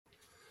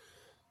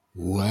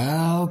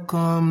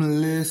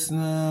Welcome,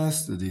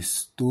 listeners, to the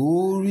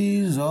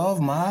stories of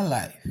my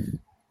life,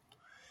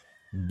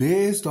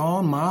 based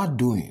on my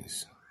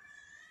doings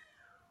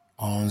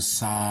on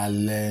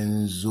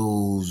Salenzo's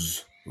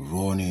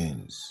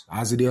runnings.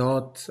 As they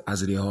hot.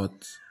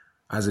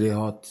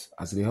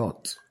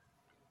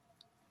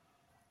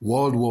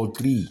 World War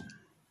III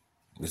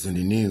is in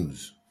the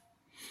news.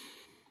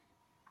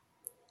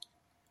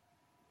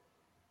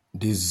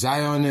 The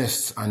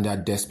Zionists and their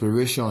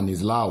desperation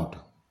is loud.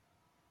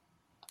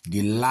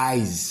 The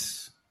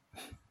lies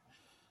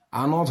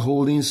are not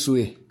holding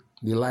sway.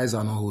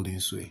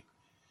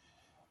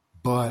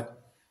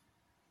 But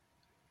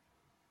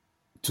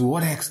to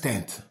what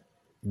extent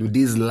do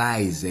these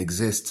lies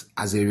exist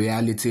as a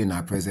reality in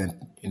our present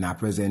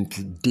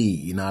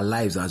day, in our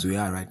lives as we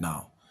are right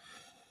now?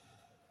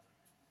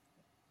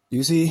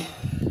 You see,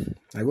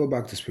 I go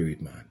back to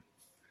spirit, man.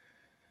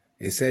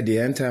 It said the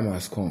end time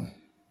has come.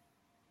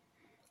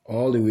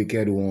 All the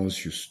wicked ones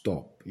should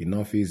stop.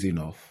 Enough is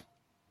enough.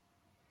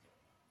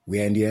 We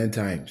are in the end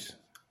times.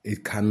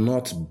 It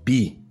cannot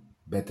be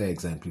better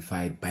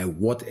exemplified by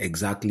what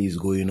exactly is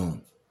going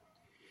on.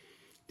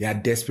 Their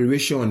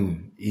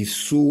desperation is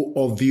so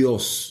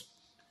obvious.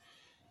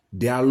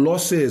 Their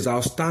losses are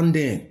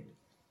outstanding.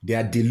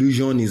 Their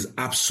delusion is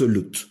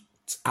absolute.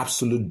 It's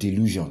absolute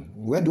delusion.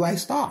 Where do I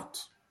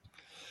start?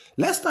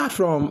 Let's start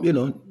from,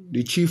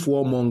 the chief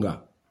warmonger,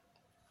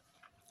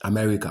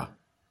 America.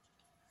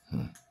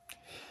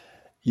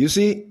 You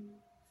see,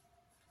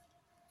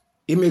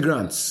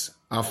 immigrants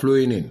are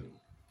flowing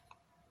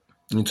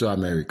into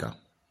America.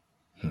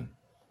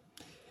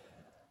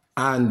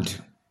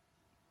 And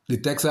the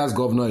Texas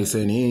governor is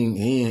saying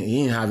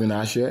he ain't having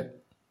our share.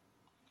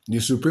 The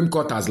Supreme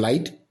Court has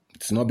lied.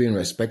 It's not being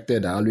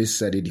respected. I always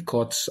said it. The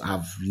courts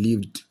have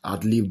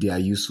outlived their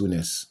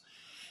usefulness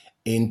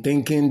in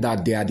thinking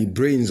that they are the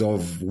brains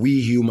of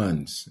we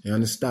humans. You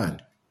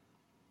understand?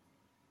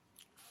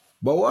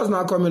 But what's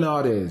now coming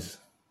out is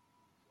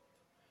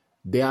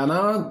they are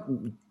now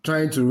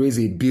trying to raise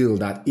a bill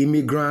that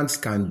immigrants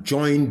can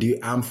join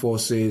the armed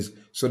forces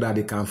so that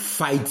they can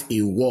fight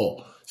a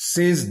war,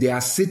 since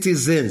their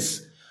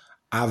citizens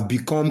have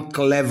become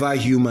clever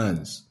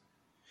humans.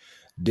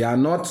 They are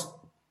not,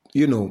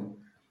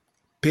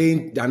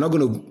 paying, they are not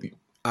going to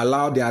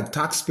allow their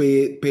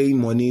tax-paying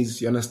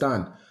monies, you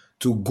understand,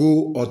 to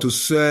go or to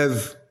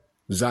serve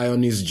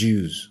Zionist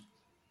Jews.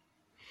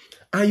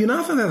 And you know,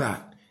 after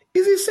that,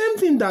 it's the same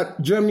thing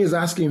that Germany is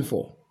asking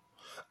for.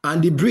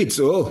 And the Brits,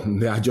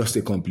 they are just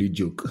a complete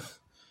joke.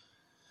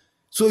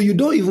 So you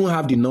don't even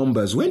have the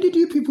numbers. When did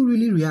you people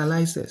really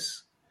realize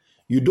this?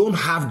 You don't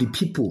have the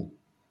people,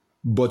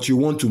 but you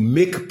want to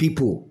make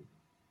people.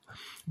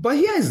 But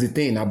here's the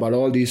thing about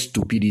all these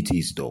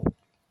stupidities, though.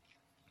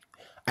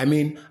 I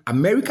mean,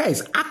 America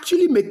is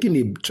actually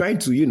trying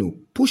to,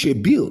 push a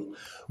bill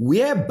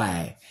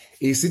whereby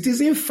a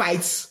citizen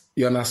fights,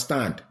 you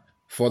understand,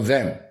 for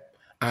them,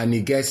 and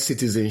he gets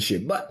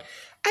citizenship. But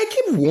I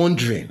keep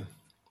wondering,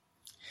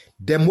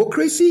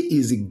 democracy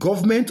is the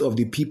government of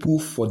the people,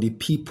 for the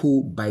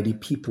people, by the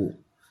people.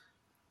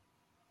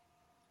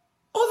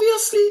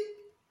 Obviously,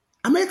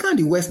 America and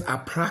the West are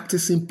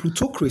practicing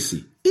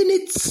plutocracy in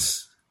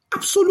its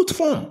absolute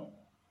form.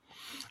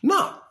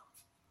 Now,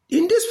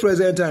 in this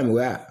present time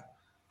where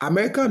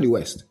America and the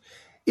West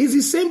is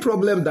the same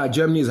problem that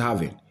Germany is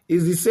having,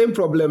 is the same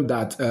problem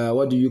that,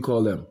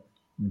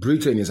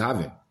 Britain is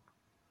having.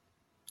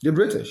 The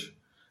British.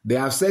 They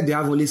have said they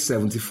have only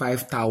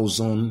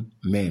 75,000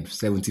 men.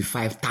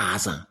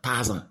 75,000.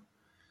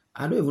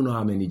 I don't even know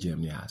how many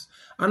Germany has.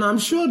 And I'm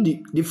sure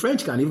the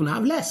French can even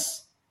have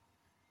less.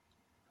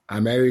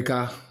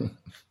 America,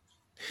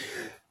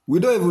 we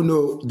don't even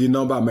know the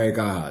number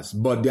America has,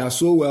 but they are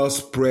so well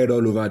spread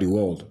all over the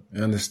world.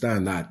 You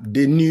understand that?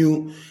 They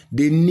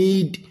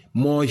need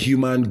more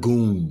human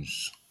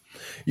goons.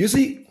 You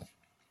see,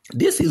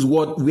 this is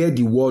where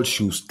the world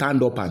should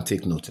stand up and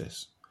take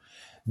notice.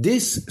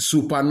 This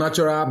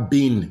supernatural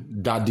being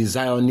that the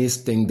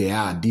Zionists think they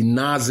are, the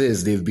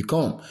Nazis they've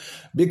become.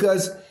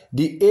 Because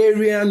the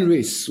Aryan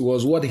race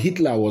was what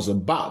Hitler was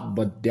about,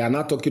 but they are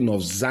not talking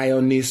of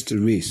Zionist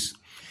race.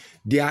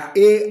 Their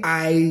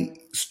AI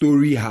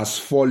story has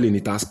fallen,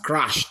 it has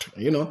crashed,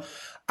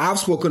 I've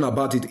spoken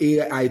about it,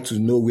 AI to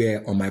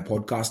nowhere, on my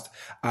podcast,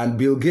 and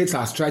Bill Gates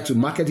has tried to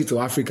market it to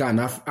Africa, and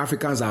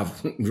Africans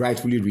have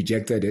rightfully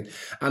rejected it.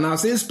 And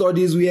I've seen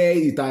studies where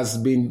it has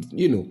been,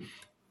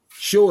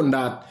 shown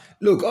that,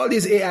 look, all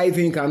this AI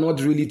thing cannot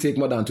really take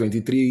more than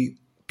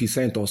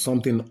 23% or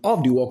something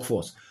of the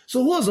workforce.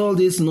 So what's all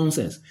this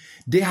nonsense?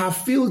 They have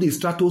filled the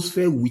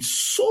stratosphere with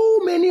so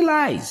many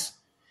lies.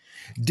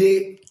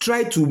 They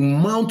try to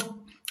mount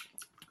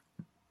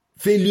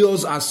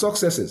failures as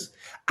successes.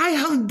 I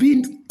have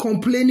been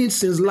complaining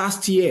since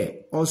last year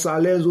on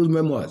Salenzo's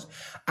memoirs.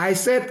 I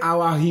said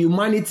our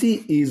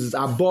humanity is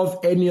above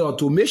any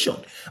automation.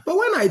 But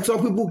when I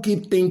talk, people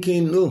keep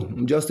thinking,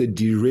 I'm just a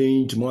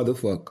deranged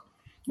motherfucker.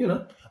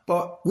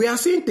 But we are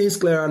seeing things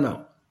clearer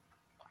now.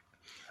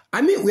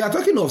 I mean, we are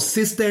talking of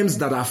systems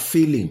that are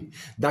failing,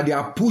 that they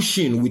are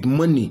pushing with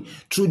money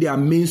through their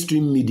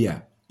mainstream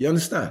media. You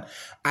understand?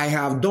 I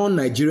have done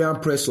Nigerian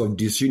Press of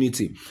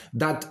Disunity,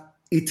 that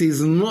it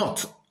is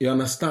not, you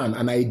understand,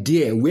 an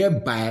idea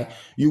whereby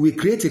you will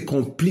create a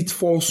complete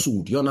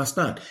falsehood. You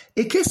understand?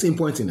 A case in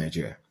point in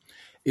Nigeria.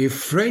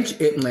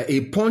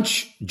 A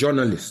Punch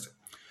journalist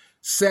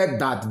said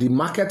that the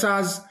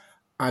marketers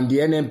and the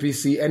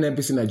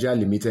NNPC Nigeria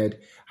Limited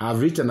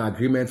have reached an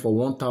agreement for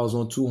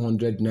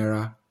 1,200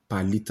 naira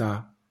per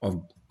liter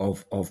of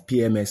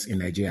PMS in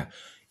Nigeria.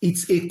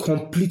 It's a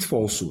complete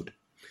falsehood.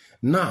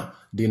 Now,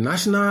 the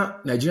National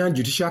Nigerian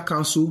Judicial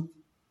Council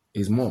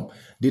is mum.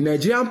 The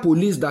Nigerian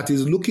police that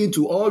is looking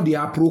to all the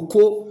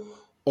apropos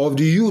of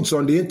the youths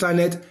on the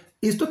internet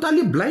is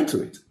totally blind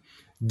to it.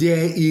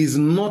 There is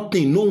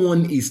nothing, no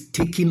one is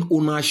taking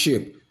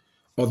ownership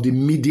of the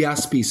media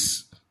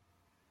space.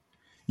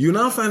 You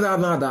now find out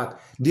now that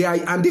they are,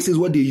 and this is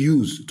what they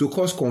use to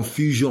cause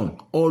confusion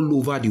all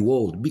over the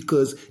world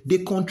because they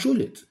control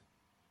it.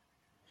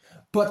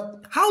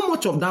 But how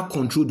much of that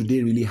control do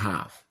they really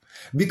have?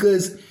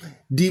 Because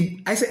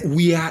I said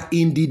we are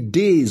in the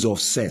days of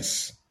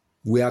sense.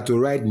 We are to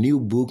write new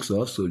books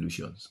of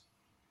solutions.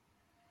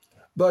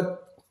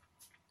 But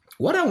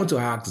what I want to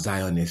ask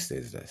Zionists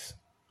is this.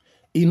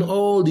 In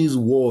all these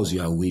wars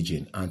you are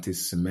waging,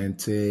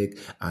 anti-Semitic,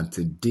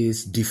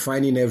 anti-this,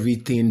 defining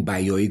everything by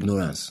your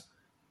ignorance,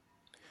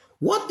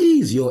 what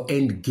is your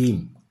end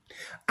game?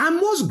 I'm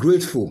most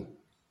grateful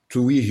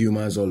to we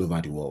humans all over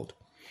the world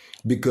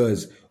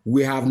because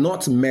we have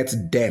not met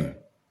them,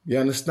 you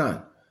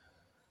understand,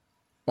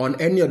 on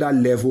any other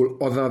level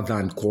other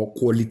than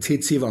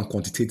qualitative and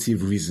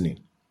quantitative reasoning.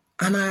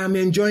 And I am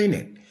enjoying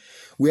it.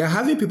 We are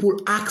having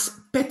people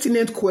ask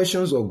pertinent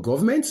questions of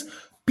governments,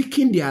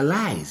 picking their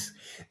lies.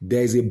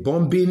 There is a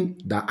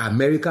bombing that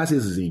America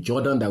says is in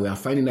Jordan that we are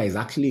finding that is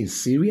actually in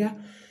Syria.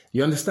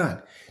 You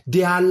understand?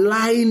 They are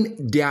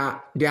lying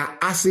their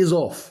asses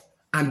off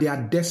and they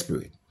are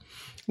desperate.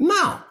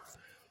 Now,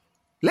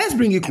 let's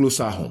bring it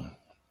closer home.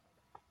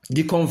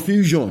 The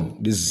confusion,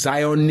 the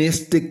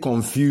Zionistic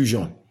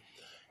confusion,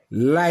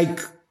 like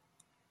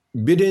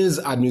Biden's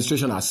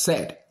administration has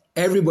said,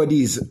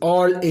 everybody is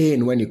all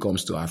in when it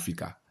comes to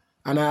Africa.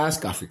 And I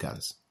ask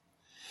Africans,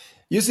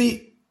 you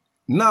see,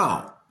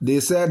 now, they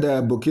said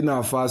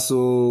Burkina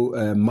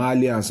Faso,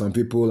 Mali, and some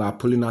people are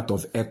pulling out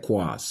of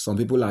ECOWAS. Some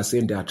people are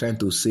saying they are trying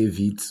to save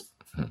it.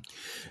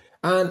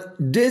 And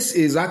this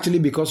is actually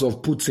because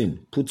of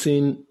Putin.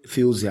 Putin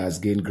feels he has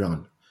gained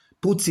ground.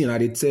 Putin,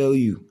 I tell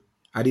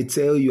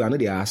you, I know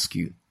they ask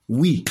you,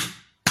 we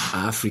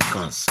are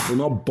Africans. We're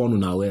not born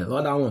on our way.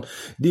 Other one.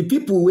 The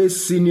people who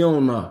senior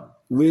now,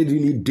 we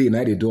really did,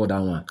 now they do that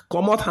one.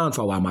 Come out hand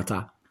for our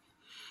matter.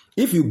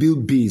 If you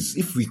build base,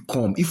 if we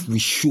come, if we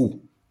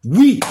show,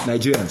 we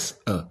Nigerians,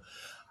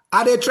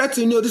 are they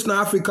threatening you? This is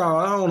not Africa.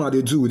 I don't know what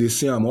they do with the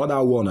same.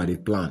 Other one are they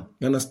plan.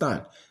 You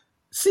understand?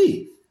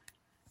 See,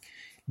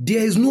 there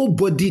is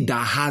nobody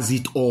that has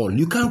it all.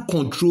 You can't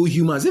control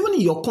humans. Even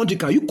in your country,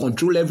 can you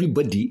control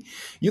everybody?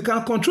 You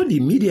can control the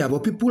media,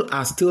 but people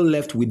are still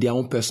left with their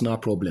own personal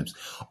problems.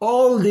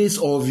 All this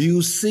of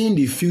you seeing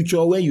the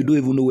future when you don't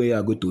even know where you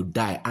are going to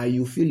die, and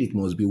you feel it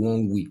must be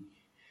one way.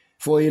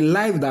 For a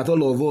life that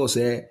all of us,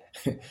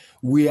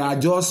 we are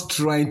just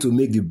trying to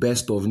make the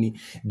best of it.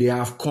 They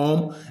have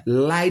come,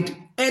 lied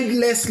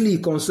endlessly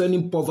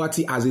concerning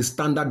poverty as a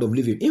standard of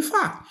living. In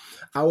fact,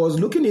 I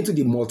was looking into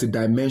the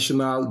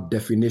multidimensional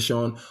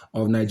definition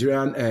of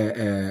Nigerian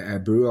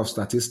Bureau of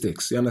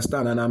Statistics. You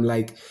understand? And I'm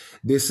like,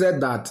 they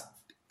said that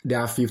there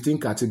are 15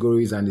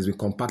 categories and it's been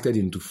compacted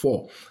into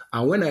 4.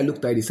 And when I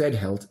looked at it, it said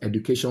health,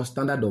 education,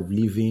 standard of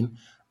living,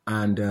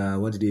 and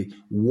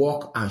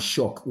work and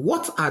shock.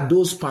 What are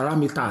those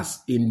parameters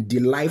in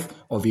the life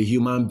of a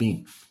human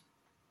being?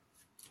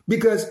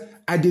 Because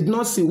I did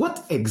not see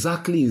what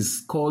exactly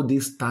is called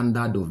this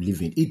standard of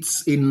living.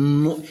 It's a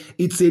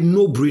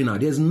no-brainer.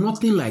 There's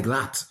nothing like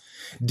that.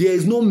 There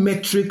is no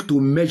metric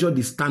to measure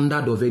the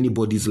standard of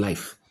anybody's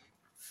life.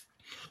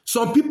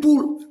 Some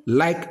people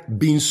like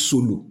being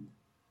solo.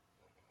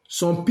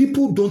 Some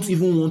people don't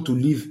even want to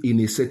live in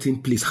a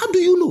certain place. How do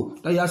you know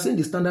that you are saying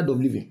the standard of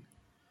living?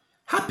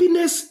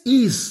 Happiness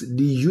is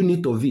the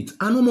unit of it.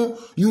 And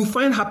you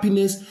find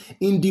happiness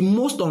in the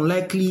most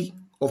unlikely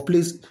of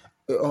places.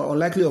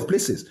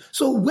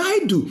 So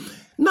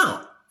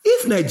now,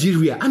 if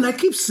Nigeria, and I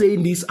keep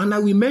saying this, and I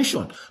will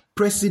mention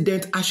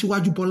President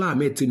Asiwaju Bola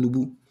Ahmed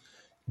Tinubu,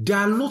 there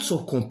are lots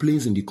of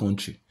complaints in the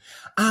country.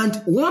 And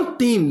one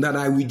thing that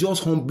I will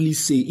just humbly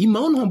say, in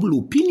my own humble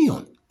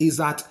opinion, is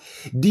that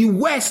the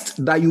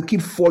West that you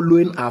keep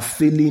following are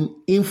failing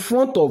in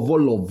front of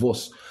all of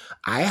us.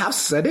 I have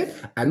said it.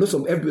 I know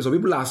some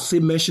people are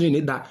mentioning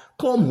it, that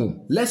come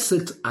home, let's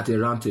sit at a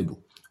round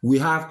table. We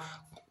have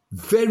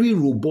very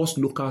robust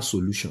local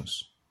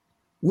solutions.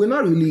 We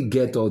not really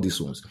get all these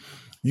ones.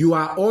 You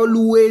are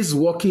always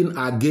working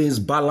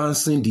against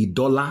balancing the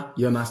dollar,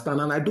 you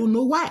understand? And I don't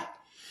know why.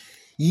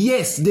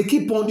 Yes, they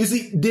keep on, you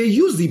see, they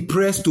use the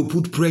press to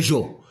put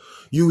pressure.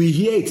 You will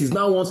hear it is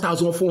now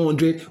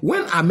 1,400.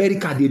 When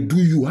America, they do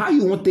you, how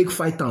you want to take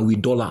fight and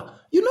with dollar?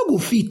 You no go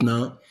fit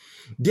now.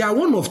 There are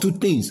one of two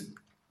things.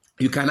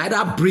 You can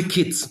either break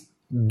it,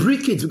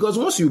 because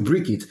once you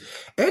break it,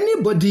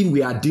 anybody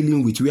we are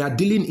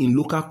dealing in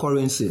local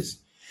currencies.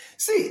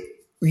 See,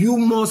 you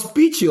must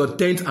pitch your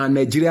tent and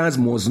Nigerians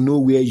must know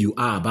where you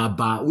are,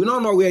 Baba. We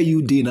don't know where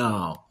you did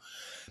now.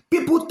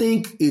 People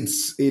think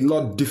it's a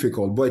lot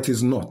difficult, but it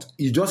is not.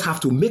 You just have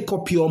to make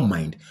up your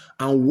mind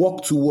and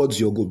walk towards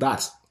your goal.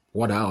 That's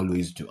what I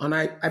always do. And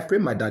I pray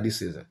my daddy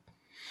says it.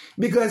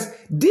 Because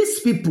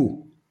these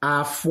people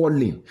are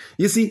falling.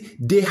 You see,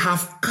 they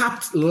have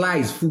capped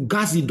lies.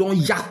 Fugazi don't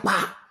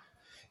yakpa.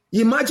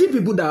 Imagine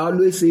people that are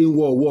always saying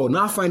war,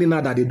 now finding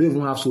out that they don't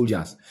even have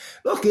soldiers.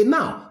 Okay,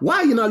 now, why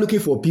are you not looking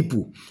for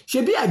people?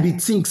 Shebi I be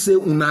think say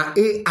una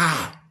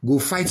AI go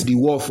fight the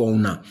war for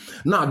una.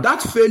 Now,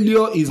 that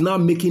failure is now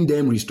making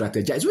them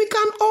re-strategize. We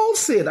can all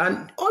say that,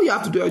 and all you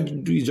have to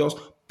do is just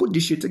put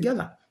this shit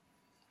together.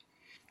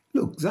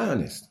 Look,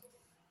 Zionists,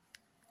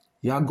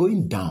 you are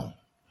going down.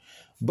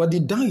 But the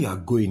down you are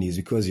going is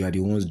because you are the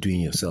ones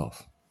doing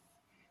yourself.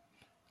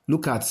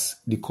 Look at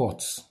the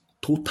courts.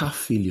 Total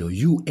failure.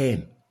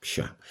 UN.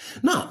 Sure.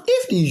 Now,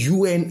 if the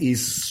UN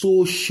is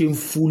so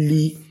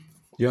shamefully,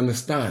 you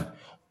understand,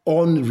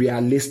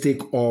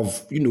 unrealistic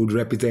of, the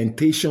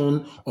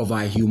representation of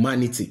our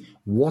humanity,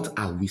 what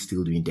are we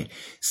still doing there?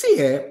 See,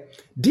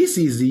 this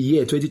is the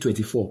year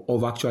 2024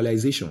 of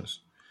actualizations.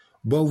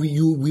 But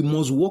we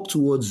must work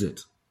towards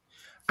it.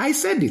 I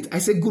said it. I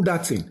said good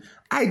at thing.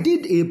 I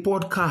did a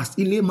podcast.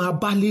 Ilema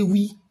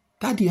Balewi.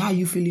 Daddy, how are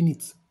you feeling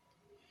it?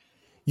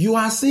 You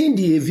are seeing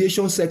the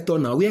aviation sector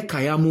now where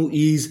Kayamo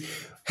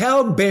is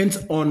hell-bent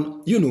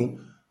on,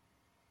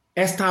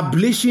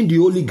 establishing the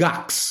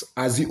oligarchs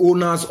as the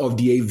owners of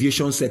the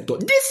aviation sector.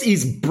 This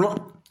is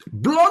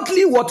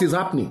bluntly what is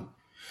happening.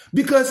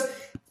 Because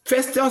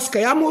Festus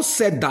Kayamo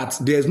said that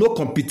there's no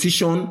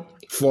competition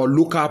for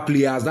local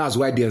players. That's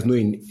why there's no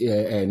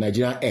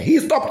Nigerian air. He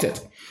stopped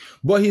it.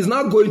 But he's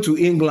now going to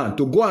England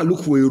to go and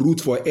look for a route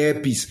for Air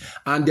Peace.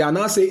 And they are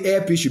now saying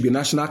Air Peace should be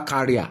national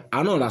carrier.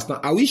 I don't understand.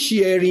 Are we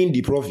sharing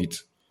the profit?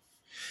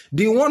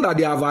 The one that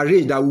they have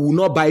arranged that we will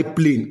not buy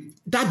plane.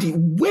 Daddy,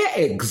 where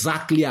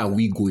exactly are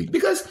we going?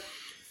 Because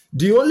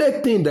the only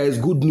thing that is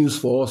good news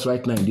for us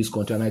right now in this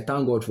country, and I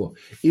thank God for,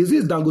 is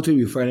this Dangote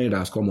refinery that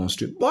has come on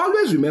stream. But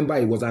always remember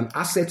it was an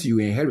asset you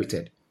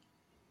inherited.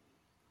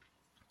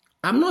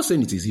 I'm not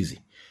saying it is easy.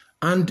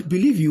 And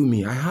believe you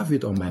me, I have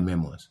it on my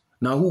memoirs.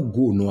 Now, who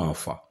go know how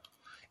far?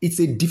 It's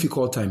a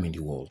difficult time in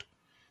the world,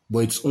 but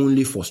it's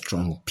only for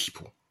strong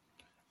people.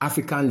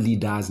 African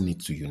leaders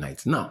need to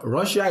unite. Now,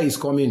 Russia is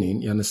coming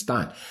in, you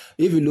understand?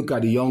 If you look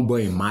at the young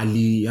boy in Mali,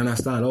 you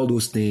understand all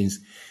those things.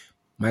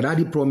 My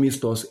daddy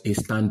promised us a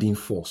standing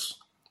force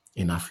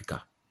in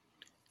Africa,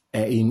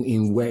 in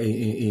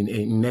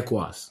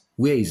ECOWAS.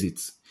 Where is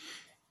it?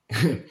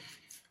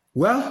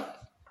 Well,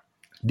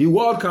 the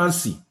world can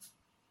see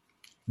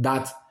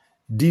that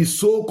the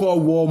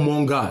so-called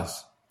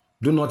warmongers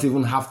do not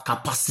even have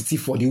capacity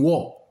for the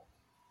war.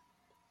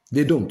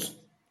 They don't.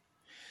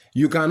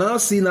 You can now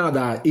see now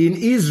that in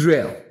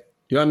Israel,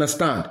 you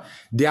understand,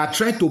 they are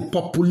trying to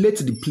populate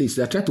the place.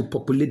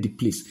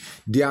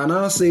 They are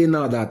now saying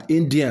now that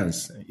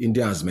Indians,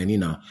 many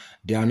now,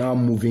 they are now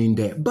moving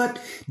there. But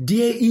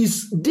there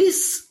is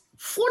this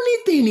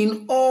funny thing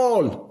in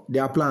all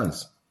their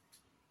plans.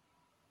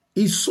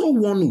 It's so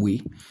one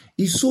way,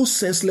 it's so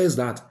senseless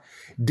that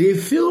they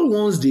feel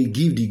once they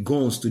give the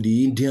guns to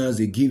the Indians,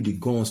 they give the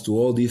guns to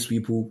all these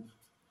people.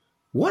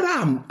 What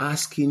I'm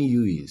asking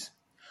you is,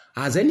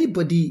 has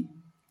anybody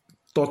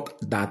thought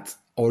that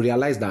or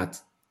realized that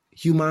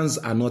humans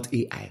are not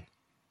AI?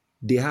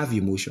 They have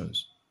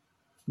emotions.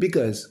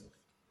 Because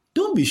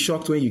don't be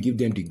shocked when you give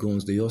them the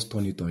guns, they just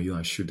turn it on you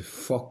and shoot the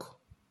fuck,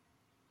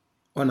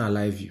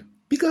 unalive you.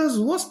 Because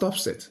what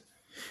stops it?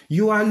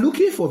 You are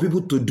looking for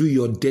people to do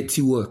your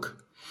dirty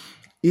work.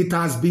 It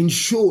has been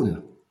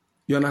shown.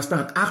 You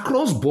understand?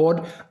 Across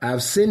board,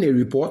 I've seen a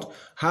report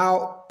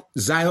how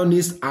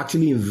Zionists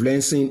actually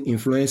influencing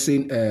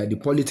the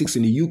politics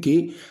in the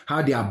UK,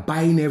 how they are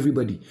buying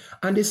everybody.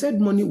 And they said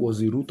money was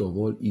the root of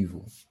all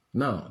evil.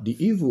 Now,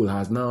 the evil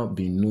has now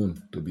been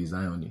known to be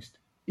Zionist.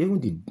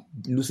 Even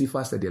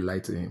Lucifer said they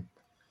lied to him.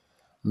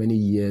 Many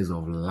years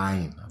of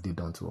lying have they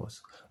done to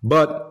us.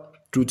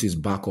 But truth is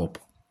back up.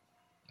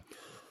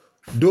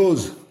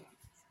 Those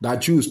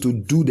that choose to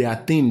do their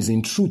things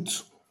in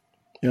truth,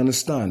 you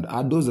understand,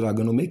 are those that are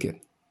going to make it.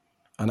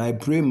 And I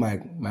pray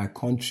my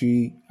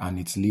country and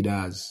its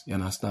leaders, you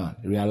understand,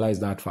 realize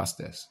that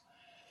fastest.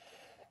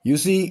 You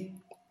see,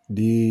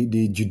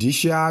 the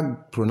judicial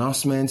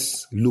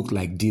pronouncements look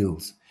like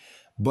deals.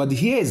 But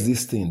here is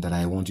this thing that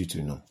I want you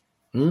to know.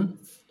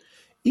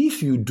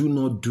 If you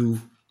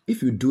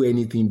do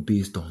anything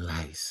based on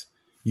lies,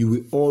 you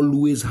will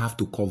always have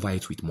to cover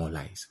it with more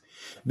lies.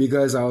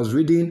 Because I was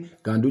reading,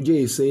 Ganduje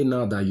is saying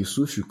now that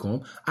Yusuf should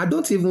come. I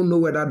don't even know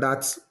whether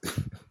that's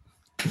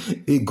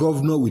a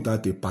governor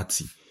without a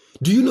party.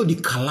 Do you know the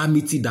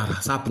calamity that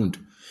has happened?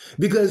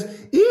 Because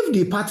if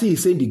the party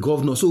is saying the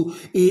governor, so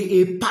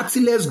a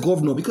partyless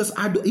governor, because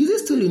is it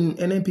still in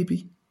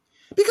NNPP?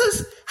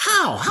 Because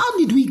how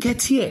did we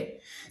get here?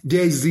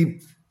 There is the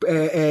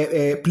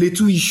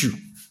Plateau issue.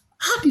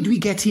 How did we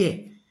get here?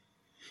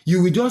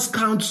 You will just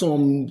count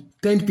some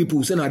 10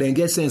 people saying that they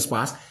get sense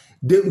pass.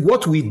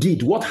 What we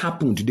did, what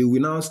happened, they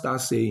will now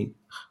start saying,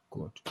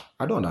 God,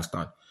 I don't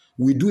understand.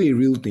 We do a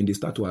real thing, they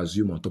start to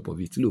assume on top of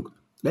it. Look,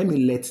 let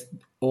me let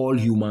all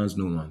humans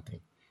know one thing.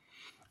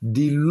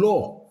 The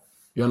law,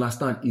 you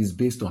understand, is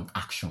based on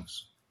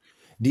actions.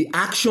 The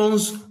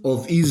actions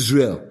of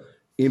Israel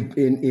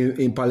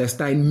in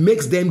Palestine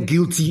makes them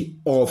guilty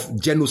of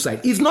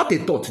genocide. It's not a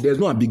thought. There's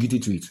no ambiguity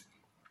to it.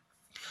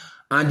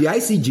 And the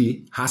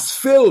ICJ has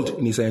failed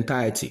in its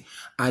entirety.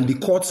 And the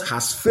courts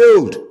has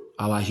failed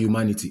our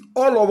humanity.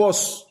 All of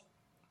us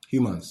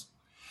humans.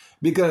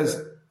 Because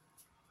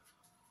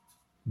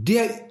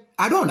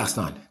I don't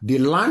understand.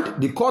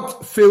 The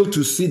court failed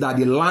to see that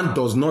the land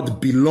does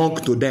not belong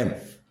to them.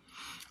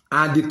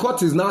 And the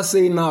court is now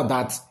saying now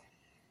that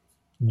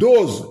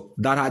those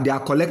that they are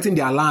collecting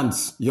their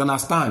lands, you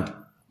understand,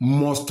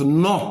 must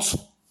not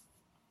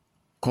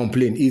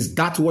complain. Is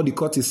that what the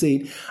court is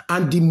saying?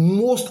 And the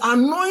most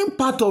annoying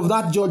part of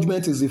that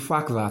judgment is the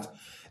fact that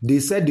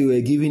they said they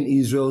were giving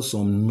Israel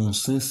some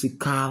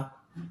nonsensical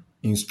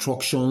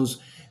instructions,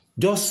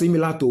 just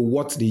similar to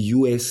what the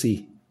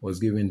USA was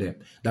giving them,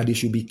 that they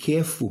should be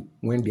careful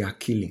when they are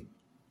killing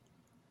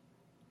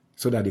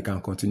so that they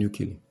can continue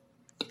killing.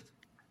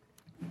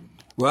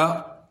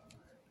 Well,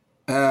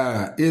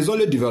 it's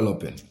only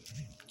developing.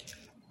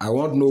 I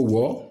want no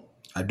war.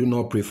 I do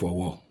not pray for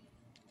war.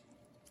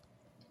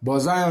 But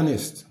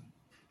Zionists,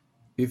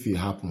 if it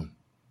happen,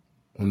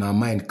 on our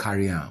mind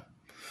carry on.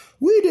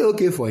 We dey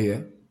okay for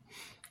here.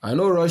 I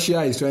know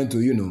Russia is trying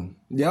to,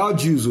 they are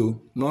Jews,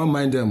 not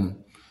mind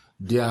them.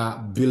 They are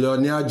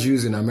billionaire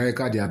Jews in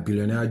America. They are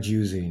billionaire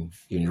Jews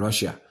in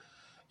Russia.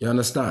 You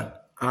understand?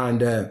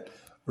 And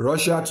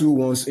Russia too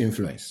wants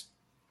influence.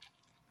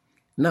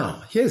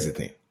 Now, here's the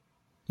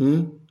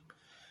thing.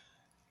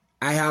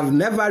 I have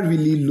never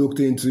really looked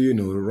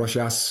into,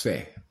 Russia's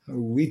sphere.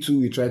 We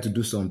try to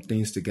do some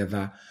things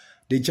together.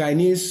 The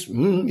Chinese,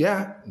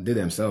 they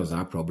themselves have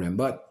a problem.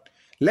 But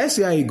let's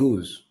see how it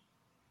goes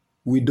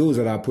with those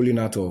that are pulling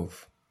out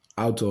of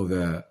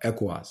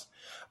ECOWAS.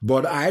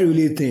 But I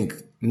really think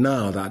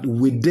now that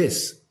with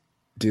this,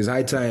 it is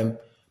high time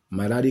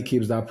my daddy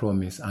keeps that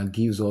promise and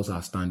gives us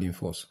our standing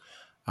force.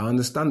 I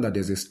understand that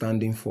there's a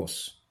standing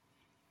force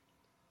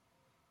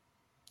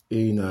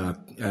in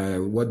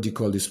what do you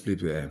call this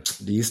place?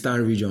 The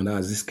eastern region,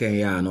 that's this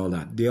Kenya and all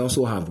that. They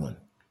also have one.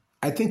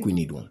 I think we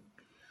need one.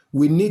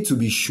 We need to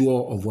be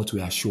sure of what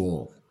we are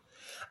sure of.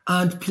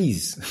 And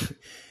please,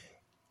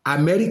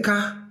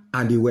 America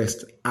and the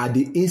West are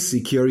the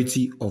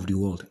insecurity of the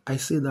world. I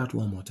say that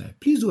one more time.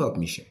 Please do help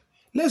me share.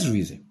 Let's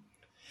reason.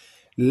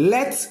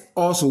 Let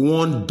us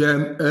warn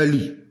them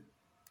early.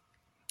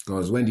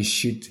 Because when the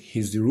shit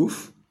hits the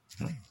roof,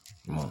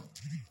 come on,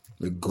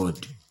 may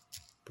God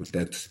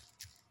protect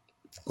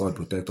all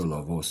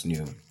of us.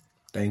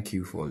 Thank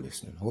you for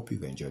listening. Hope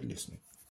you've enjoyed listening.